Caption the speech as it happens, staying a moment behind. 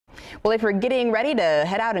Well, if you're getting ready to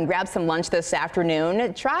head out and grab some lunch this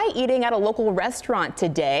afternoon, try eating at a local restaurant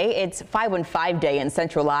today. It's 515 Day in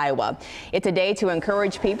Central Iowa. It's a day to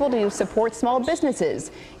encourage people to support small businesses.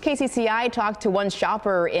 KCCI talked to one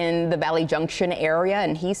shopper in the Valley Junction area,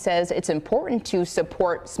 and he says it's important to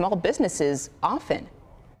support small businesses often.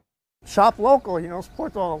 Shop local,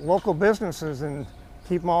 support all the local businesses and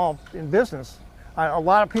keep them all in business. A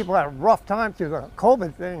lot of people had a rough time through the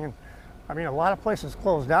COVID thing, and a lot of places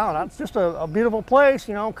closed down. It's just a beautiful place,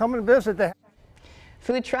 come and visit.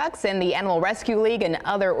 Food trucks and the Animal Rescue League and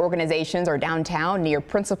other organizations are downtown near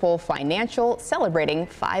Principal Financial celebrating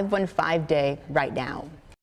 515 Day right now.